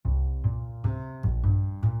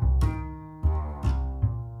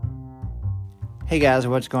Hey guys,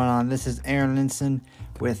 what's going on? This is Aaron Linson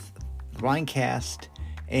with Blindcast,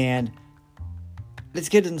 and let's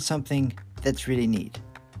get into something that's really neat.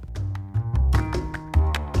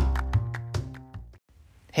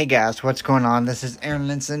 Hey guys, what's going on? This is Aaron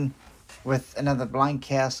Linson with another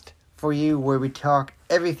Blindcast for you, where we talk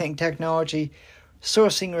everything technology,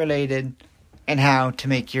 sourcing related, and how to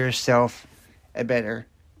make yourself a better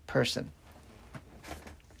person.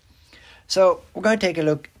 So we're going to take a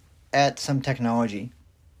look at some technology.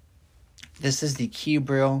 This is the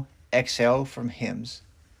KeyBraille XL from HIMS.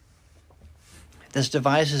 This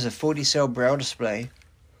device is a 40-cell braille display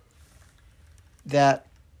that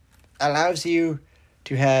allows you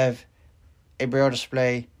to have a braille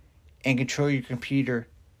display and control your computer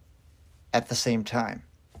at the same time.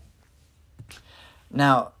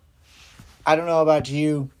 Now, I don't know about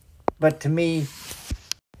you, but to me,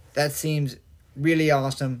 that seems really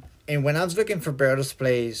awesome. And when I was looking for braille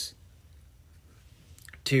displays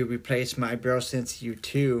to replace my BrailleSense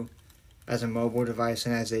U2 as a mobile device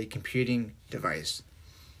and as a computing device,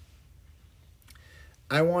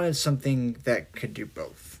 I wanted something that could do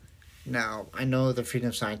both. Now, I know the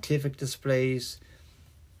Freedom Scientific displays,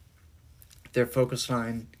 their focus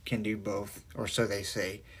line can do both, or so they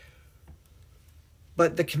say.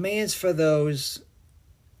 But the commands for those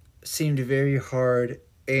seemed very hard,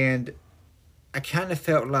 and I kind of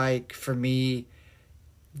felt like, for me,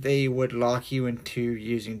 they would lock you into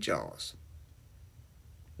using JAWS.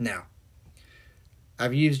 Now,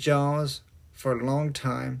 I've used JAWS for a long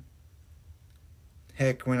time.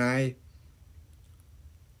 Heck, when I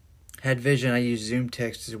had Vision, I used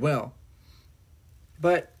ZoomText as well.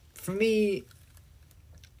 But for me,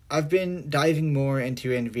 I've been diving more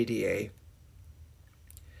into NVDA.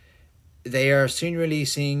 They are soon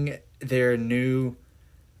releasing their new,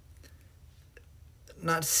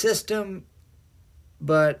 not system,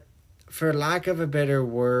 but for lack of a better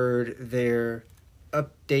word, their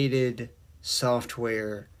updated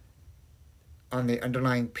software on the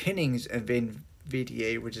underlying pinnings of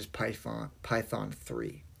NVDA, which is Python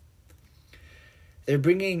 3. They're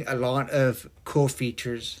bringing a lot of cool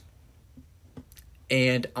features,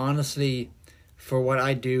 and honestly, for what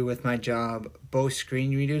I do with my job, both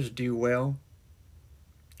screen readers do well.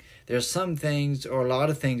 There's some things, or a lot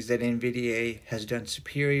of things, that NVDA has done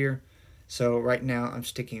superior, so right now I'm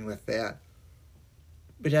sticking with that.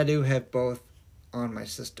 But I do have both on my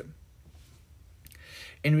system.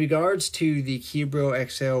 In regards to the KeyBraille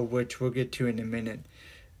XL, which we'll get to in a minute,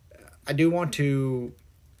 I do want to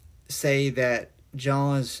say that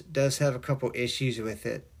JAWS does have a couple issues with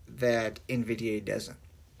it that NVDA doesn't.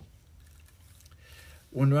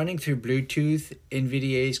 When running through Bluetooth,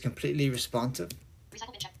 NVDA is completely responsive.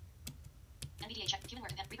 Recycle bin check. NVDA check. Human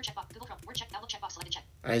word. Reaper check box. Google Chrome. Word check. Outlook check box. Selected check.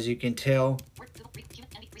 As you can tell, Word. Google.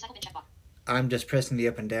 Recycle bin check box. I'm just pressing the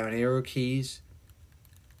up and down arrow keys,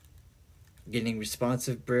 getting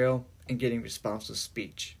responsive braille, and getting responsive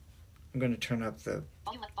speech. I'm going to turn up the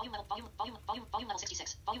volume level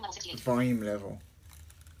 66. Volume level 68. volume level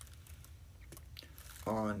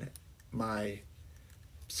on my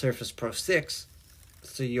Surface Pro 6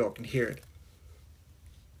 so you all can hear it.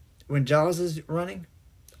 When JAWS is running,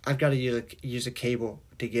 I've got to use a cable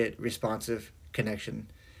to get responsive connection.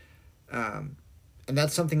 And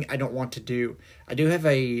that's something I don't want to do. I do have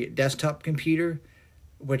a desktop computer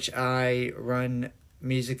which I run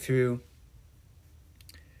music through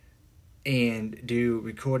and do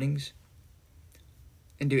recordings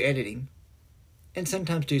and do editing, and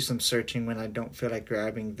sometimes do some searching when I don't feel like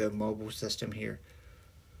grabbing the mobile system here.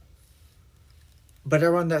 But I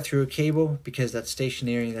run that through a cable because that's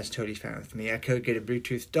stationary and that's totally fine with me. I could get a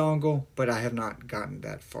Bluetooth dongle, but I have not gotten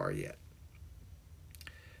that far yet.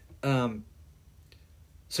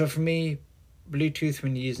 So for me, Bluetooth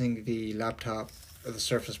when using the laptop or the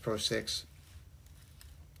Surface Pro 6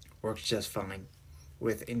 works just fine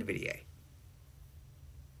with NVDA.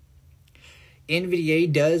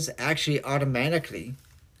 NVDA does actually automatically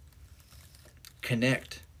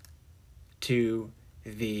connect to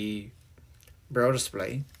the braille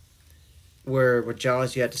display, where with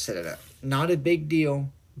JAWS you have to set it up. Not a big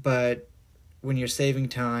deal, but when you're saving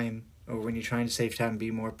time, or when you're trying to save time and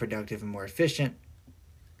be more productive and more efficient,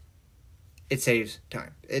 it saves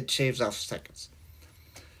time. It shaves off seconds.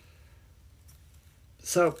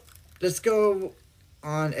 So let's go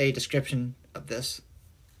on a description of this.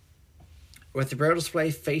 With the braille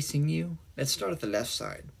display facing you, let's start at the left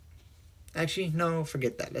side. Actually, no,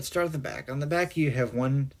 forget that. Let's start at the back. On the back, you have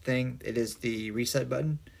one thing. It is the reset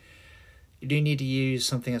button. You do need to use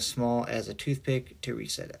something as small as a toothpick to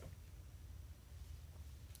reset it.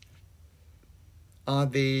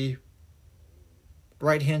 On the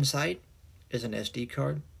right-hand side, is an SD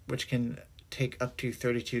card, which can take up to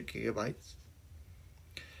 32 gigabytes.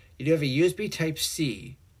 You do have a USB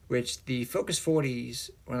Type-C, which the Focus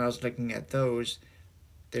 40s, when I was looking at those,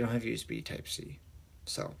 they don't have USB Type-C.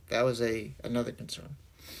 So that was another concern.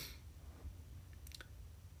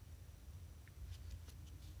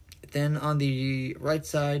 Then on the right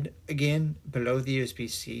side, again, below the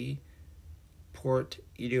USB-C port,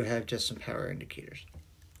 you do have just some power indicators.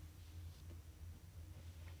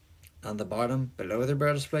 On the bottom, below the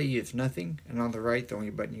braille display, you have nothing. And on the right, the only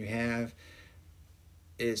button you have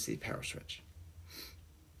is the power switch.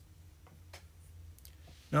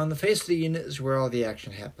 Now on the face of the unit is where all the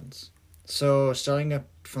action happens. So starting up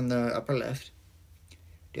from the upper left,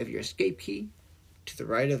 you have your escape key. To the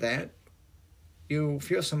right of that, you'll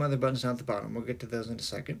feel some other buttons down at the bottom. We'll get to those in a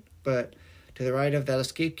second. But to the right of that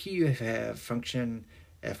escape key, you have function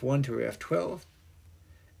F1 through F12.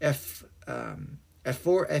 F4,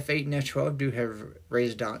 F8, and F12 do have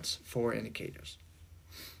raised dots for indicators.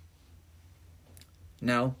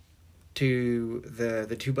 Now, to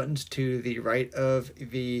the two buttons to the right of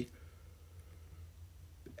the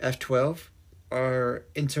F12 are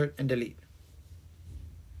insert and delete.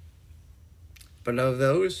 Below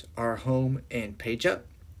those are home and page up.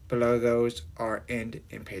 Below those are end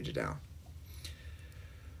and page down.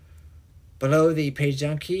 Below the page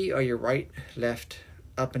down key are your right, left,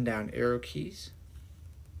 up and down arrow keys.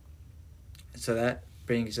 So that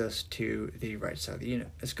brings us to the right side of the unit.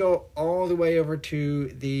 Let's go all the way over to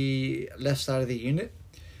the left side of the unit.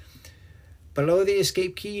 Below the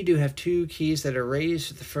escape key, you do have two keys that are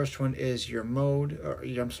raised. The first one is your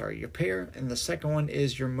your pair, and the second one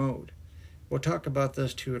is your mode. We'll talk about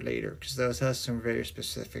those two later because those have some very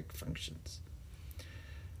specific functions.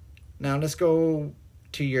 Now let's go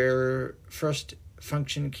to your first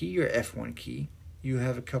function key, your F1 key. You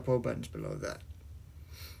have a couple of buttons below that.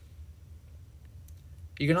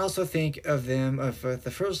 You can also think of them,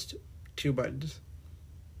 the first two buttons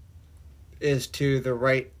is to the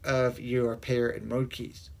right of your pair and mode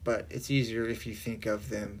keys, but it's easier if you think of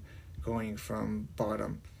them going from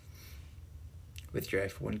bottom with your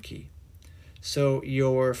F1 key. So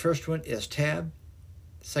your first one is tab,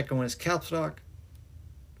 the second one is caps lock,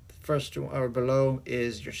 the first one or below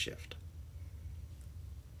is your shift.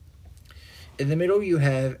 In the middle you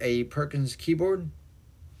have a Perkins keyboard.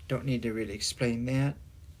 Don't need to really explain that.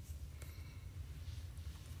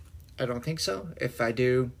 I don't think so. If I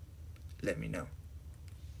do, let me know.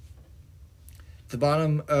 The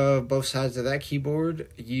bottom of both sides of that keyboard,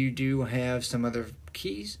 you do have some other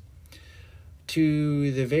keys.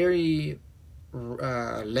 To the very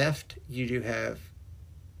left, you do have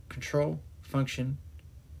Control, Function,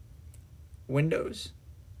 Windows,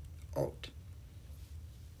 Alt.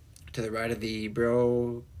 To the right of the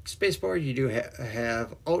Braille spacebar, you do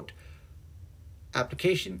have Alt,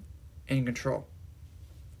 Application, and Control.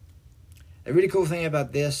 A really cool thing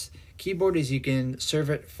about this keyboard is you can serve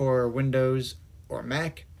it for Windows or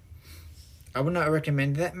Mac. I would not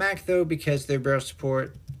recommend that Mac though because their Braille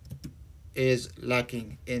support is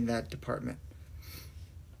lacking in that department,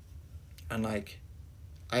 unlike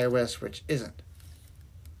iOS, which isn't.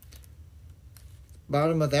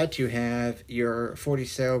 Bottom of that you have your 40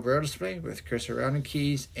 cell Braille display with cursor rounding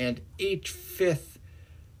keys, and each fifth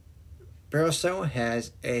Braille cell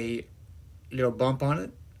has a little bump on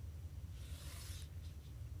it.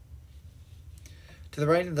 To the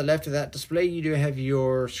right and the left of that display, you do have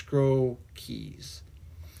your scroll keys,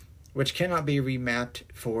 which cannot be remapped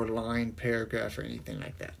for line, paragraph, or anything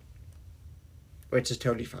like that, which is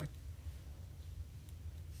totally fine.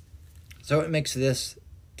 So what makes this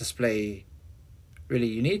display really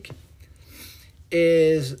unique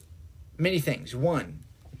is many things. One,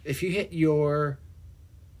 if you hit your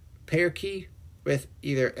pair key with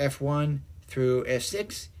either F1 through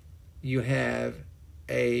F6, you have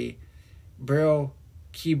a Braille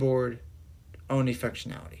keyboard only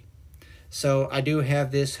functionality. So I do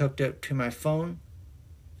have this hooked up to my phone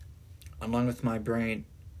along with my Brilliant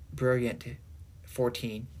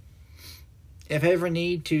 14. If I ever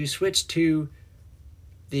need to switch to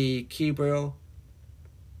the key Braille,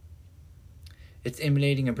 it's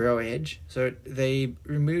emulating a Braille Edge. So they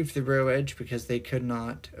removed the Braille Edge because they could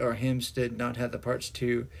not, or HIMS did not have the parts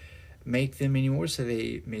to make them anymore, so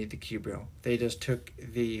they made the key Braille. They just took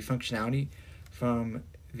the functionality from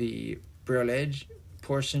the Braille Edge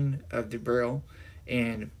portion of the Braille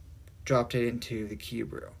and dropped it into the key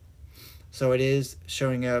Braille. So it is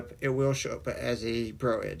showing up, it will show up as a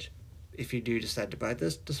Braille Edge if you do decide to buy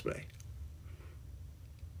this display.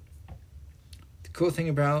 The cool thing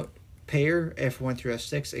about pair F1 through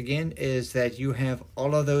F6 again is that you have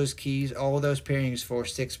all of those keys, all of those pairings for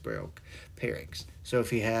 6 Braille pairings. So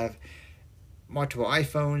if you have multiple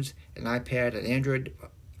iPhones, an iPad, an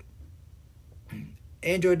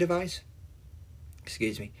Android device,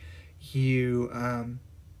 excuse me, you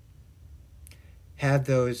have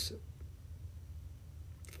those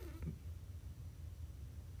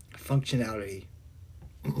functionality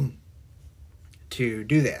to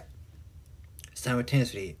do that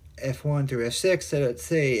simultaneously. F1 through F6, so let's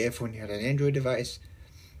say F1 you had an Android device,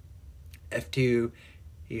 F2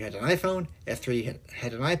 you had an iPhone, F3 you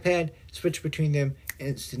had an iPad, switch between them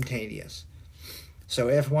instantaneous. So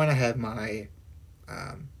F1 I have my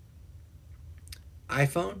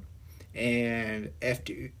iPhone, and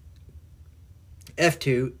F2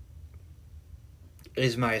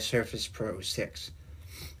 is my Surface Pro 6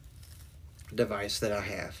 device that I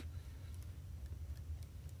have.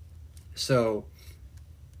 So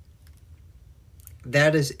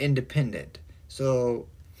that is independent. So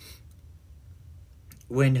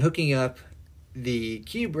when hooking up the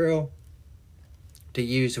Cube Braille to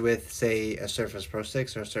use with, say, a Surface Pro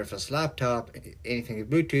 6 or a Surface laptop, anything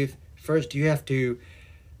with Bluetooth, first you have to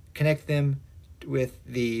connect them with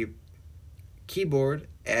the keyboard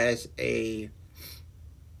as a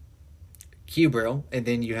Cube Braille, and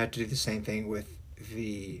then you have to do the same thing with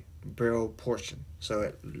the Braille portion. So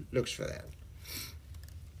it looks for that.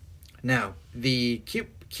 Now, the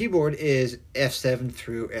keyboard is F7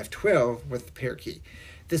 through F12 with the pair key.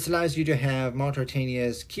 This allows you to have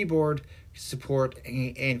multi-taneous keyboard support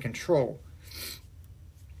and control,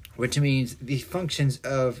 which means the functions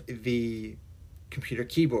of the computer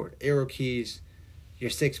keyboard, arrow keys, your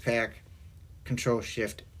 6-pack, Control,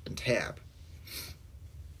 Shift, and Tab.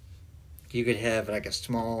 You could have like a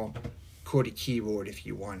small QWERTY keyboard if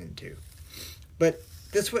you wanted to. But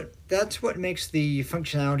that's what makes the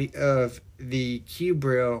functionality of the Cube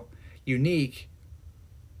Braille unique,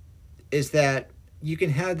 is that you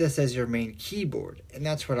can have this as your main keyboard, and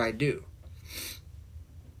that's what I do.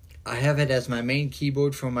 I have it as my main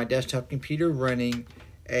keyboard for my desktop computer, running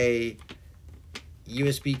a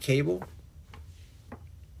USB cable,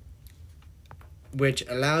 which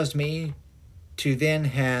allows me to then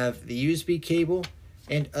have the USB cable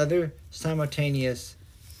and other simultaneous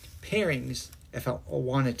pairings if I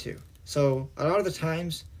wanted to. So a lot of the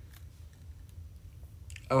times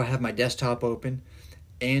I will have my desktop open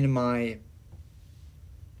and my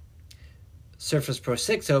Surface Pro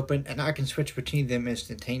 6 open, and I can switch between them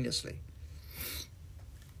instantaneously,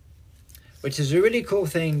 which is a really cool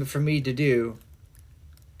thing for me to do,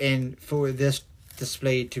 and for this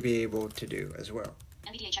display to be able to do as well.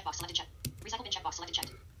 NVDA checkbox selected check. Recycle bin checkbox selected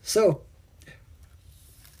checked. So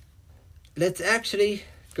let's actually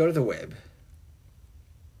go to the web.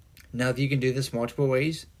 Now, you can do this multiple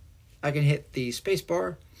ways. I can hit the space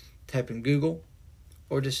bar, type in Google,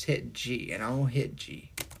 or just hit G, and I'll hit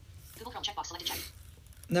G. Google Chrome checkbox selected checked.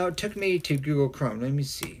 Now it took me to Google Chrome. Let me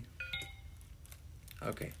see.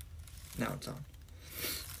 Okay, now it's on.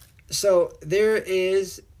 So there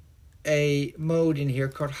is a mode in here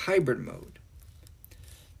called hybrid mode.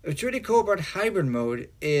 What's really cool about hybrid mode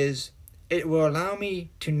is it will allow me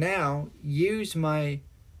to now use my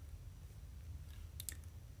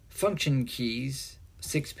function keys,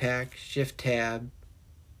 6-pack, Shift Tab,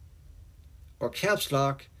 or Caps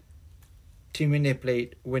Lock to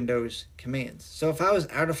manipulate Windows commands. So if I was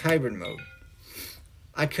out of hybrid mode,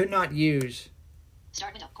 I could not use,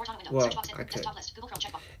 Start window, Cortana window, well, search box in, I could. desktop list, Google Chrome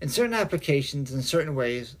checkbox. In certain applications, in certain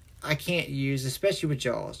ways, I can't use, especially with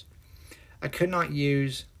JAWS, I could not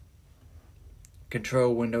use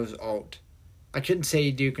Control Windows Alt. I couldn't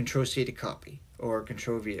say do Control C to copy, or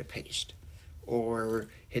Control V to paste, or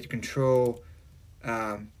hit Control,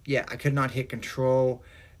 I could not hit Control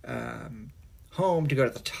Home to go to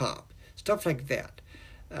the top. Stuff like that.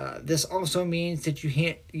 This also means that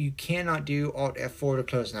you cannot do Alt F4 to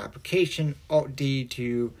close an application, Alt D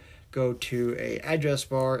to go to a address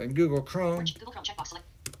bar in Google Chrome, Google Chrome checkbox select.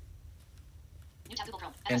 New tab Google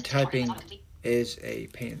Chrome. and typing is a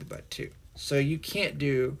pain in the butt too. So you can't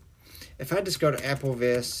do, if I just go to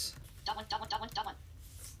AppleVis .1.1.1.1.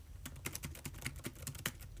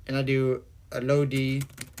 and I do a low D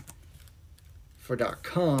for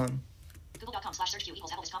 .com, Google.com/search Q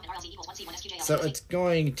equals AppleVis.com and RLZ equals 1C1SQJ. so it's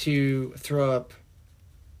going to throw up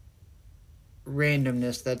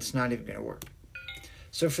randomness that's not even going to work.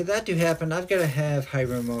 So for that to happen, I've got to have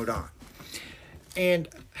hybrid mode on. And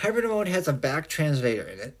hybrid mode has a back translator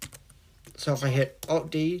in it. So if I hit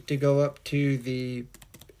Alt-D to go up to the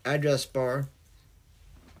address bar,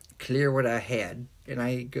 clear what I had, and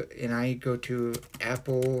I go to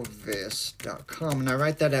applevis.com, and I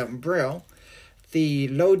write that out in Braille. The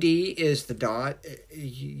low D is the dot.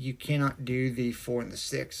 You cannot do the 4 and the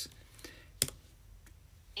 6.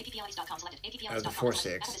 AppleVis.com selected. of the AppleVis.com 4.6,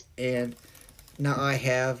 selected. and now I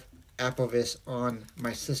have AppleVis on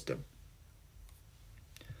my system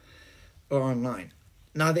or online.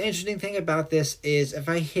 Now the interesting thing about this is if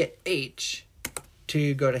I hit H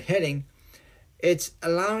to go to heading, it's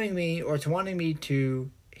allowing me, or it's wanting me to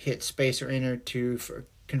hit space or enter to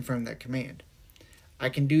confirm that command. I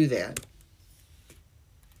can do that,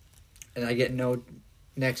 and I get no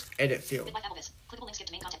next edit field. With AppleVis. Clickable link skip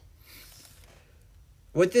to main content.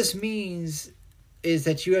 What this means is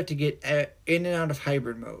that you have to get in and out of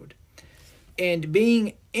hybrid mode. And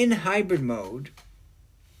being in hybrid mode,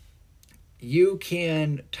 you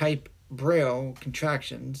can type Braille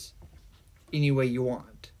contractions any way you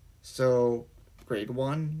want. So, grade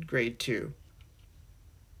 1, grade 2.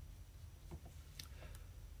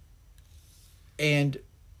 And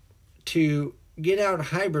to get out of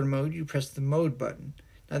hybrid mode, you press the mode button.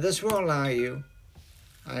 Now this will allow you,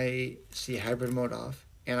 I see hybrid mode off,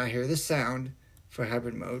 and I hear the sound for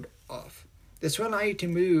hybrid mode off. This will allow you to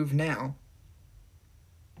move now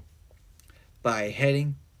by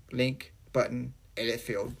heading, link, button, edit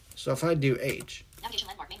field. So if I do H, Navigation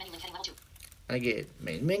landmark. Main menu link heading level 2. I get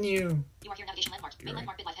main menu. You are here. Navigation landmark. Main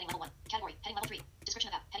landmark. BitLife heading level 1. Category heading level 3. Description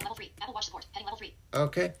of app heading level 3. Apple Watch support heading level 3.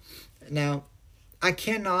 Okay. Now, I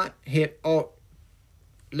cannot hit Alt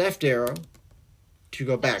left arrow to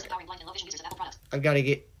go back. Empowering blind and low vision users of Apple products. I've got to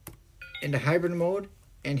get into hybrid mode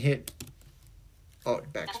and hit Alt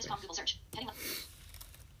Apple's backspace. Google search heading level.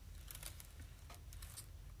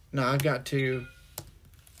 Now I've got to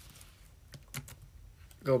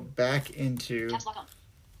go back into Caps lock on.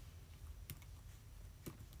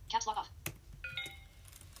 Caps lock off.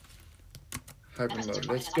 hybrid mode.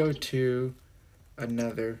 Let's go to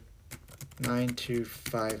another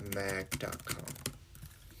 9to5mac.com.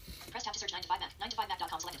 Press tab to search 9to5mac.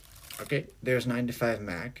 9to5mac.com selected. Okay, there's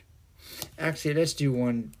 9to5mac. Actually, let's do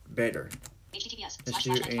one better. HTTPS. Let's /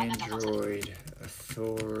 do 9to5mac.com selected.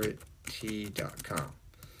 AndroidAuthority.com.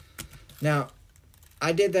 Now,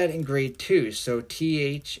 I did that in grade 2, so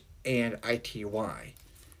TH and ITY.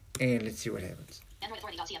 And let's see what happens.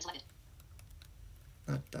 AndroidAuthority.cm selected.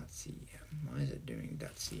 Not .cm. Why is it doing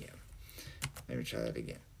 .cm? Let me try that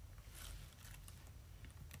again.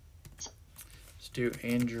 Let's do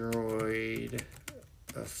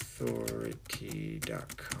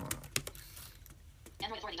AndroidAuthority.com.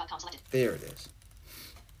 AndroidAuthority.com selected. There it is.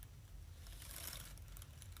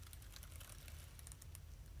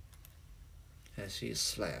 I see a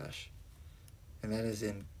slash. And that is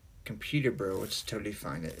in Computer Bro, which is totally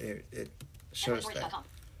fine. It shows that. AndroidAuthority.com.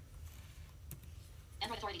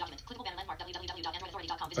 Android Authority document. Clickable banner landmark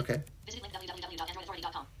www.androidauthority.com. Visit. Okay. Visit link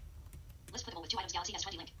www.androidauthority.com. List clickable with 2 items. Galaxy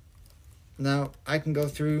S20 link. Now I can go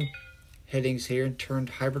through headings here and turn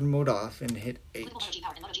hybrid mode off and hit H. Clickable Moto G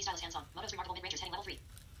powered and Moto G stylus hands on. Moto's remarkable mid rangers heading level 3.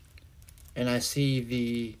 And I see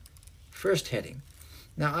the first heading.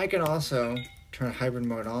 Now I can also turn hybrid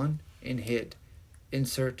mode on and hit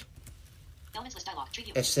insert Elements list dialog. Tree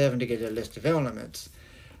view. F7 to get a list of elements.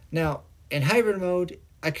 Now in hybrid mode,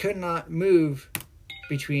 I could not move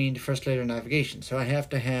between first layer navigation, so I have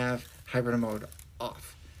to have hybrid mode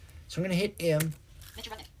off. So I'm going to hit M Mr.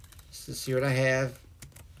 Rudnick. to see what I have.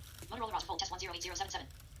 Motorola Ross Fold test 108077.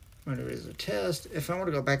 Whatever is a test. If I want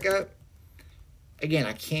to go back up, again,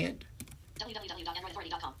 I can't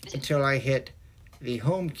www.androidauthority.com. Visit. until I hit the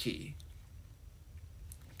home key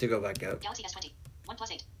to go back up. Galaxy S20.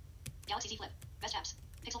 OnePlus 8. Galaxy Z Flip. Best apps.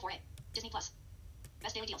 Pixel 4a. Disney Plus.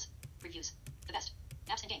 Best daily deals. Reviews. The best.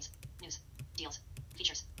 Apps and games. News. Deals.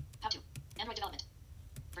 Features. How to. Android development.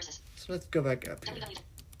 Versus. So let's go back up here. www.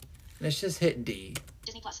 Let's just hit D.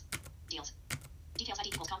 Disney Plus. Deals. Details ID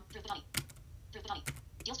equals com. Proof Butoni. Proof Butoni.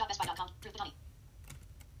 Deals.bestbuy.com. Proof Butoni.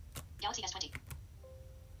 Galaxy S20.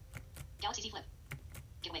 Galaxy Z Flip.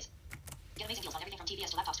 Giveaways. Get amazing deals on everything from TVS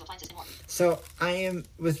to laptops to appliances and more. So I am,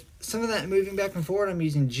 with some of that moving back and forward, I'm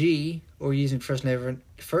using G, or using first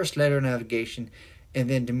letter navigation, and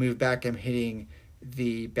then to move back I'm hitting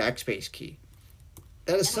the backspace key.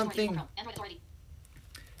 That is something Android Authority.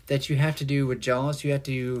 that you have to do with JAWS. You have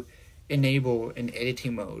to enable an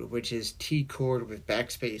editing mode, which is T chord with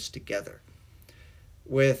backspace together.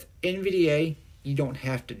 With NVDA, you don't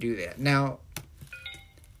have to do that. Now,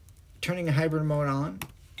 turning a hybrid mode on,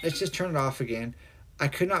 let's just turn it off again. I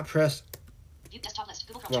could not press, View desktop list.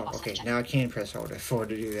 Google Chrome well, checkbox. okay, Check. now I can press Alt F4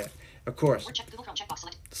 to do that. Of course, Word check. Google Chrome checkbox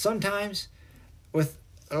select. sometimes with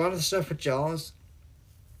a lot of the stuff with JAWS,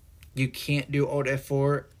 you can't do Alt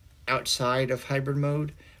F4 outside of hybrid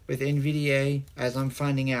mode. With NVDA, as I'm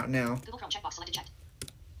finding out now, Google Chrome checkbox selected checked.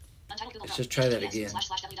 Untitled Google let's Chrome. just try that HTTPS again.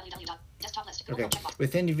 //www. Desktop list. Google Okay, Chrome checkbox.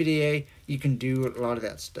 with NVDA, you can do a lot of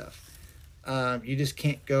that stuff. You just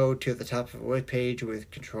can't go to the top of a web page with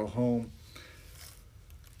Control Home.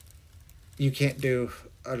 You can't do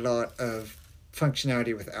a lot of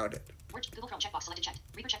functionality without it. Word, Google Chrome checkbox selected checked.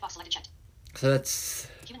 Reaper checkbox selected checked. So that's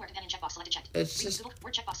Human Word Companion checkbox selected checked. It's just Google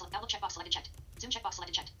Word checkbox Outlook checkbox selected checked. Zoom checkbox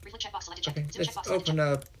selected checked. Reflect checkbox selected checked. okay. Zoom Let's checkbox selected open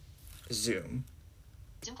checked. up Zoom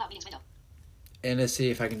Zoom Cloud Meetings window. and let's see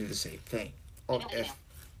if I can do the same thing. Alt Email, email. F.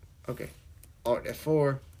 Okay. Alt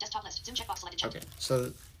F4. Desktop list. Zoom checkbox selected checked. Okay.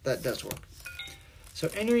 So that does work. So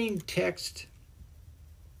entering text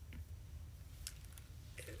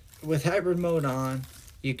with hybrid mode on,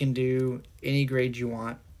 you can do any grade you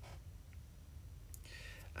want.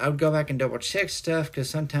 I would go back and double check stuff because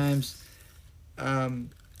sometimes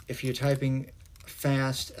if you're typing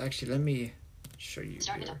fast, actually let me show you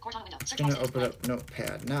Start here. window. Cortana window. Search I'm box going to open up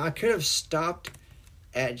Notepad. Now I could have stopped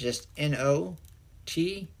at just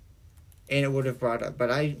N-O-T and it would have brought up, but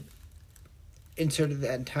I inserted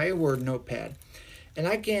that entire word Notepad. And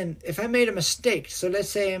again, if I made a mistake, so let's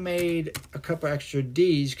say I made a couple extra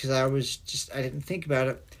D's because I didn't think about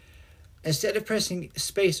it. Instead of pressing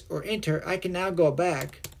space or enter, I can now go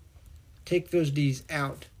back, take those D's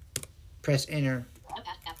out, press enter.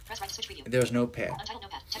 Notepad app. Press right to switch preview. There's Notepad. Untitled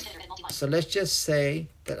Notepad. Text editor and multi-line. So let's just say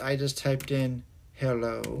that I just typed in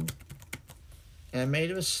hello and I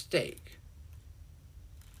made a mistake.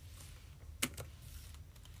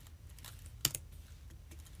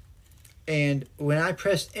 And when I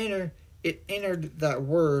pressed enter, it entered that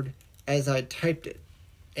word as I typed it.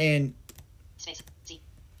 And Space. Z.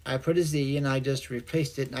 I put a Z and I just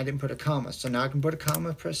replaced it and I didn't put a comma. So now I can put a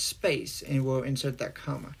comma, press space, and we'll insert that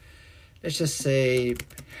comma. Let's just say,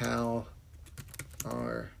 how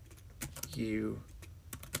are you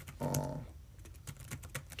all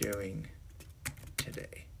doing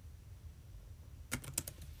today?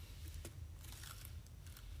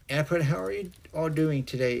 And I put, how are you all doing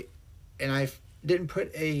today? And I didn't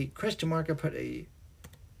put a question mark, I put a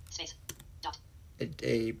Space. Dot.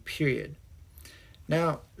 a period.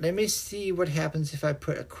 Now, let me see what happens if I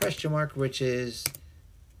put a question mark, which is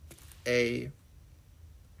a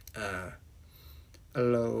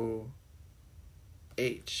low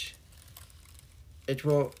H. It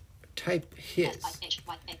will type his.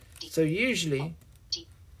 S-I-H-Y-A-D. So usually, T.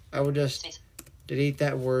 I will just Space. delete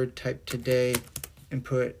that word, type today, and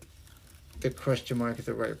put the question mark at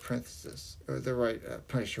the right parenthesis, or the right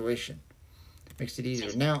punctuation. Makes it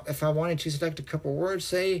easier. Now, if I wanted to select a couple words,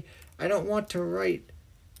 say I don't want to write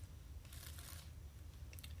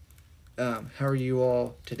how are you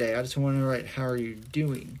all today? I just want to write how are you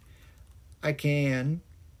doing? I can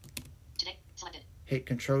Today. Selected. hit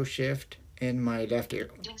Control Shift in my left ear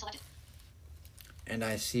Doing selected. and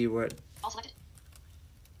I see what All selected.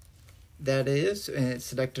 that is, and it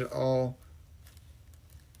selected all.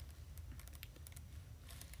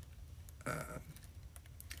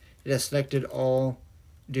 It has selected all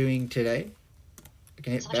doing today. I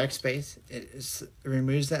can hit Selection. backspace. It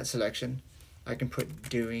removes that selection. I can put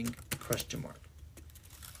doing question mark.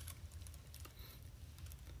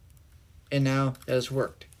 And now that has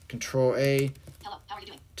worked. Control A Hello. How are you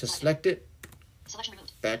doing? to Selected. select it, Selection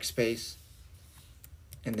removed. backspace,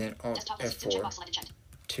 and then Alt Desktop list. Zoom F4 checkbox selected checked.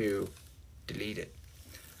 to delete it.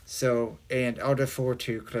 So, and Alt F4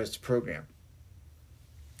 to close the program.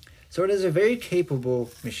 So it is a very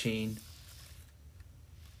capable machine.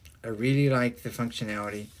 I really like the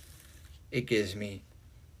functionality it gives me.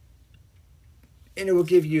 And it will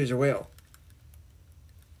give you as well.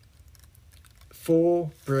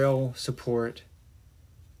 Full Braille support,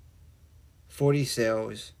 40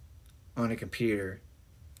 cells on a computer.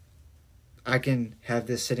 I can have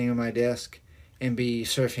this sitting on my desk and be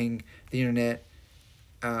surfing the internet.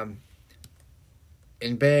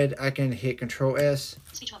 In bed, I can hit Control S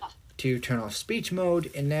Speech mode off. to turn off speech mode,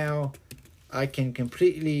 and now I can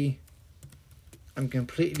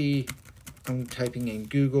I'm typing in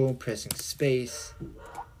Google, pressing space,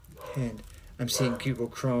 and I'm seeing Google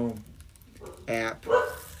Chrome app,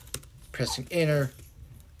 pressing enter,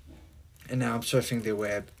 and now I'm surfing the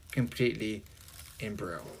web completely in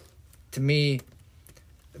Braille. To me,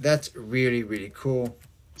 that's really, really cool.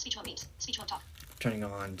 Speech mode beeps. Speech mode talk. Turning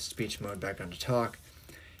on speech mode back on to talk,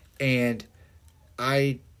 and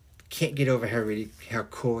I can't get over how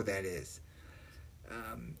cool that is.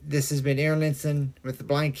 This has been Aaron Linson with the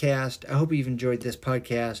Blindcast. I hope you've enjoyed this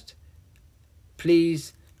podcast.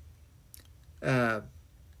 Please let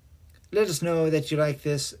us know that you like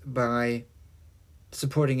this by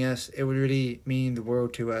supporting us. It would really mean the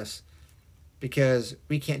world to us because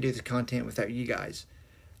we can't do this content without you guys.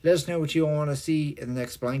 Let us know what you all want to see in the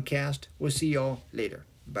next Blindcast. We'll see y'all later.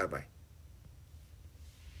 Bye-bye.